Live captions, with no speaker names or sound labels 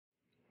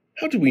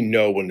How do we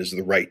know when is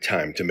the right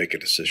time to make a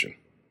decision?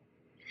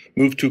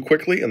 Move too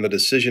quickly and the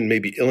decision may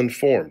be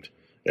ill-informed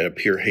and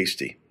appear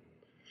hasty.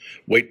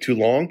 Wait too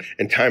long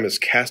and time has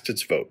cast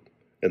its vote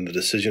and the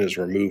decision is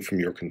removed from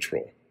your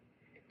control.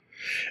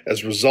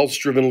 As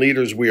results-driven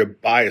leaders, we are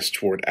biased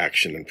toward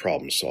action and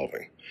problem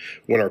solving.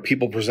 When our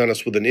people present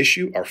us with an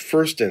issue, our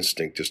first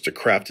instinct is to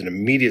craft an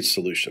immediate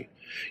solution,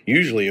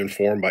 usually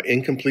informed by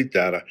incomplete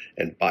data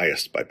and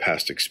biased by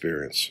past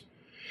experience.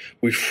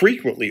 We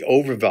frequently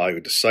overvalue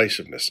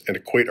decisiveness and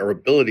equate our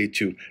ability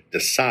to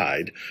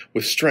decide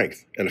with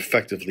strength and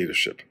effective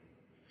leadership.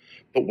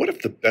 But what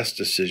if the best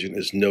decision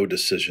is no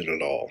decision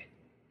at all?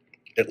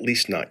 At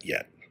least not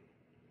yet.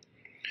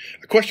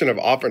 A question I've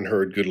often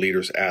heard good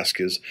leaders ask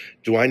is,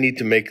 do I need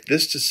to make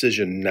this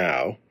decision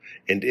now?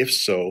 And if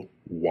so,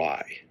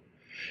 why?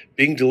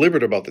 Being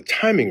deliberate about the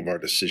timing of our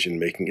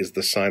decision-making is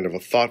the sign of a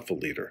thoughtful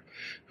leader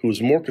who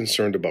is more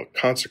concerned about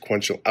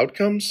consequential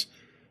outcomes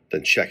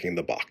than checking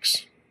the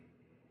box.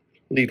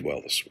 Lead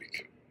well this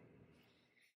week.